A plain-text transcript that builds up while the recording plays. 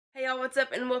y'all, what's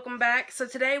up and welcome back. So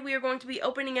today we are going to be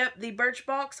opening up the Birch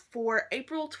Box for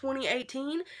April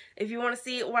 2018. If you want to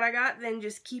see what I got, then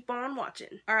just keep on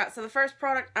watching. Alright, so the first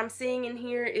product I'm seeing in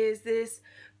here is this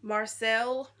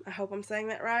Marcel, I hope I'm saying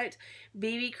that right,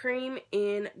 BB cream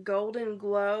in Golden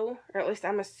Glow. Or at least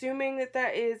I'm assuming that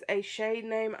that is a shade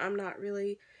name. I'm not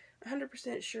really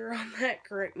 100% sure on that.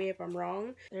 Correct me if I'm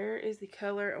wrong. There is the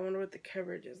color. I wonder what the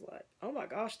coverage is like. Oh my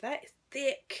gosh, that is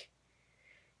thick.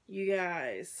 You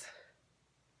guys,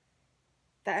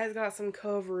 that has got some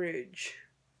coverage.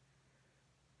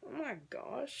 Oh my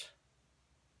gosh.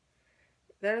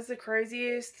 That is the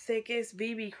craziest, thickest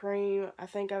BB cream I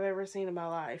think I've ever seen in my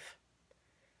life.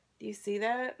 Do you see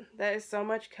that? That is so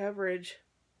much coverage.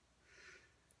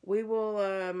 We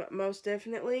will most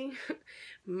definitely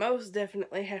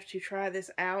have to try this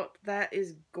out. That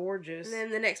is gorgeous. And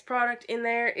then the next product in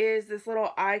there is this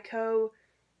little Ico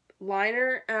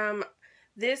liner.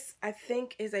 This, I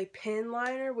think, is a pen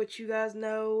liner, which you guys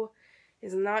know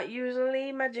is not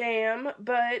usually my jam,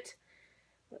 but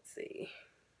let's see.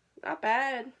 Not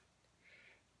bad.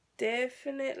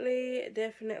 Definitely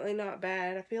not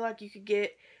bad. I feel like you could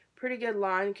get pretty good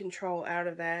line control out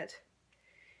of that.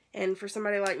 And for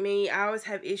somebody like me, I always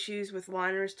have issues with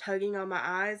liners tugging on my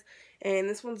eyes, and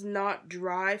this one's not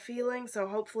dry feeling, so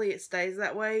hopefully it stays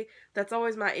that way. That's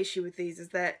always my issue with these, is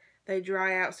that they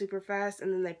dry out super fast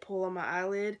and then they pull on my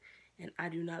eyelid, and I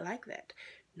do not like that.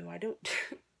 No, I don't.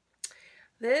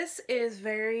 This is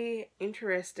very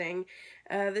interesting.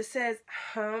 This says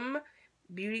Hum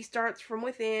Beauty Starts From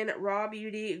Within Raw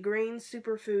Beauty Green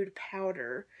Superfood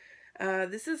Powder.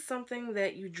 This is something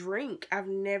that you drink. I've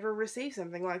never received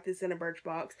something like this in a Birch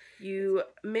Box. You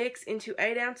mix into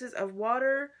 8 ounces of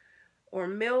water or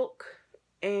milk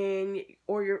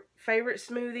or your favorite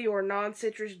smoothie or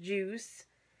non-citrus juice.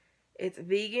 It's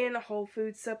vegan whole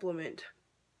food supplement.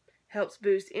 Helps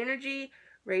boost energy,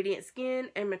 radiant skin,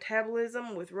 and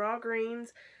metabolism with raw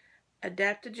greens,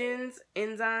 adaptogens,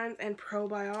 enzymes, and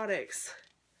probiotics.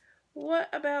 What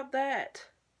about that?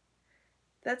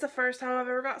 That's the first time I've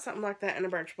ever got something like that in a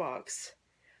Birch Box.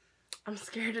 I'm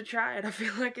scared to try it. I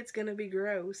feel like it's going to be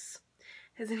gross.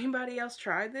 Has anybody else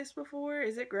tried this before?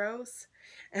 Is it gross?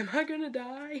 Am I going to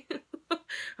die?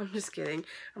 I'm just kidding.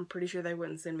 I'm pretty sure they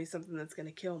wouldn't send me something that's going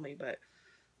to kill me, but...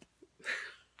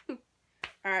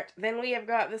 Alright, then we have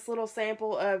got this little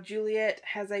sample of Juliet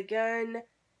Has a Gun,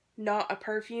 Not a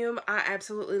Perfume. I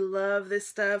absolutely love this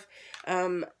stuff.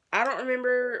 I don't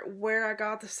remember where I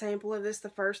got the sample of this the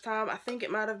first time. I think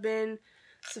it might have been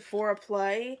Sephora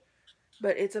Play,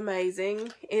 but it's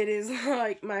amazing. It is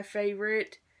like my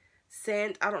favorite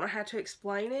scent. I don't know how to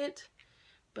explain it,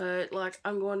 but like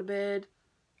I'm going to bed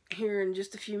here in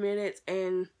just a few minutes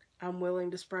and I'm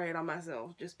willing to spray it on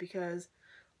myself just because,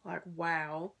 like,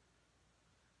 wow.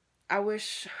 I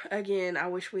wish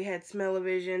we had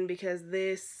smell-o-vision because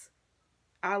this,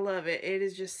 I love it. It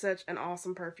is just such an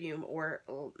awesome perfume, or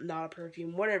not a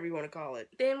perfume, whatever you want to call it.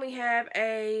 Then we have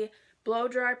a Blow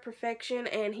Dry Perfection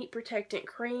and Heat Protectant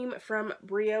Cream from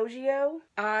Briogeo.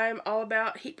 I'm all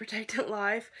about heat protectant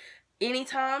life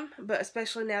anytime, but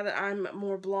especially now that I'm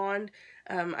more blonde,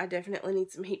 I definitely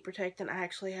need some heat protectant. I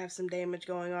actually have some damage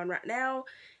going on right now.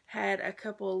 Had a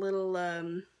couple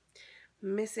little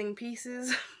missing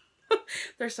pieces.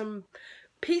 There's some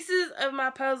pieces of my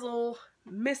puzzle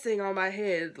missing on my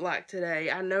head like today.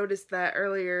 I noticed that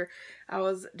earlier. I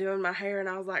was doing my hair and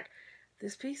I was like,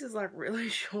 this piece is like really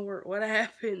short. What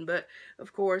happened? But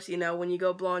of course, you know, when you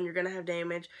go blonde, you're going to have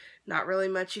damage. Not really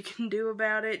much you can do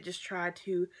about it. Just try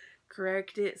to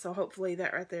correct it. So hopefully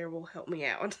that right there will help me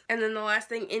out. And then the last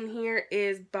thing in here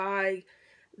is by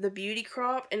the Beauty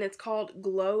Crop, and it's called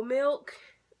Glow Milk,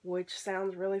 which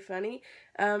sounds really funny.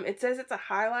 It says it's a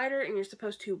highlighter and you're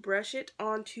supposed to brush it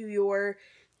onto your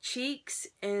cheeks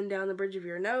and down the bridge of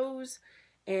your nose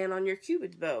and on your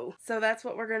cupid's bow. So that's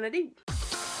what we're going to do.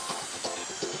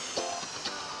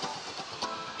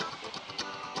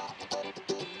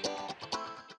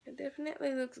 It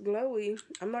definitely looks glowy.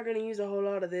 I'm not going to use a whole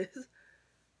lot of this.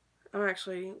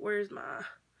 Where's my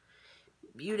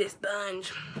beauty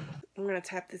sponge? I'm going to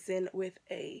tap this in with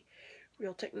a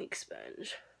Real Technique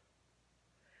sponge.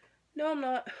 No, I'm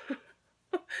not.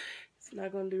 It's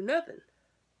not going to do nothing.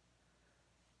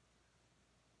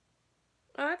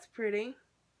 Oh, that's pretty.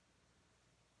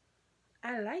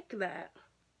 I like that.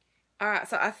 Alright,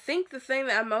 so I think the thing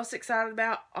that I'm most excited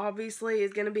about, obviously,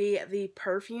 is going to be the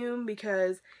perfume,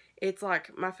 because it's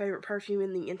like my favorite perfume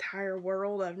in the entire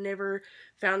world. I've never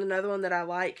found another one that I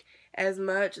like as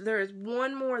much. There is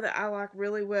one more that I like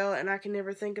really well, and I can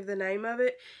never think of the name of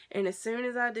it. And as soon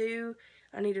as I do,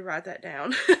 I need to write that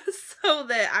down so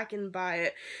that I can buy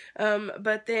it.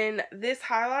 But then this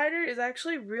highlighter is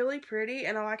actually really pretty,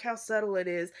 and I like how subtle it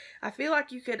is. I feel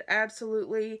like you could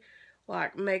absolutely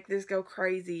like make this go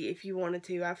crazy if you wanted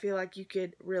to. I feel like you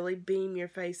could really beam your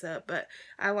face up, but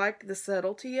I like the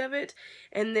subtlety of it.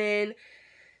 And then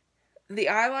the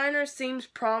eyeliner seems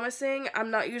promising.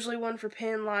 I'm not usually one for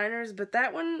pen liners, but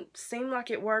that one seemed like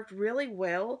it worked really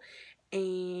well.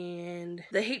 And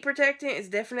the heat protectant is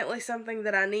definitely something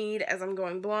that I need as I'm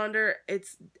going blonder.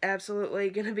 It's absolutely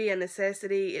going to be a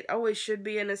necessity. It always should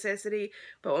be a necessity,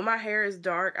 but when my hair is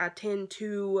dark, I tend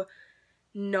to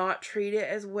not treat it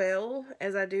as well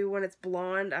as I do when it's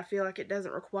blonde. I feel like it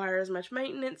doesn't require as much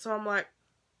maintenance, so I'm like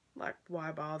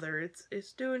why bother?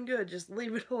 It's doing good. Just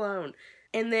leave it alone.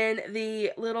 And then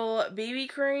the little BB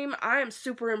cream, I am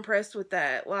super impressed with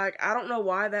that. Like, I don't know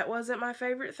why that wasn't my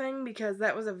favorite thing, because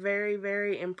that was a very,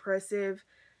 very impressive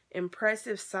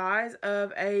size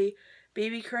of a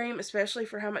BB cream, especially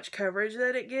for how much coverage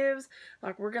that it gives.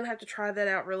 Like, we're going to have to try that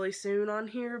out really soon on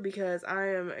here, because I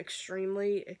am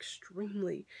extremely,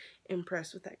 extremely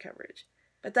impressed with that coverage.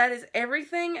 But that is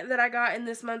everything that I got in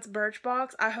this month's Birch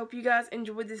Box. I hope you guys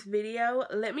enjoyed this video.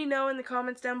 Let me know in the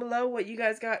comments down below what you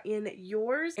guys got in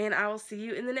yours, and I will see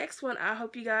you in the next one. I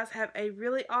hope you guys have a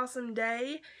really awesome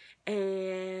day,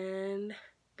 and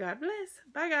God bless.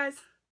 Bye, guys.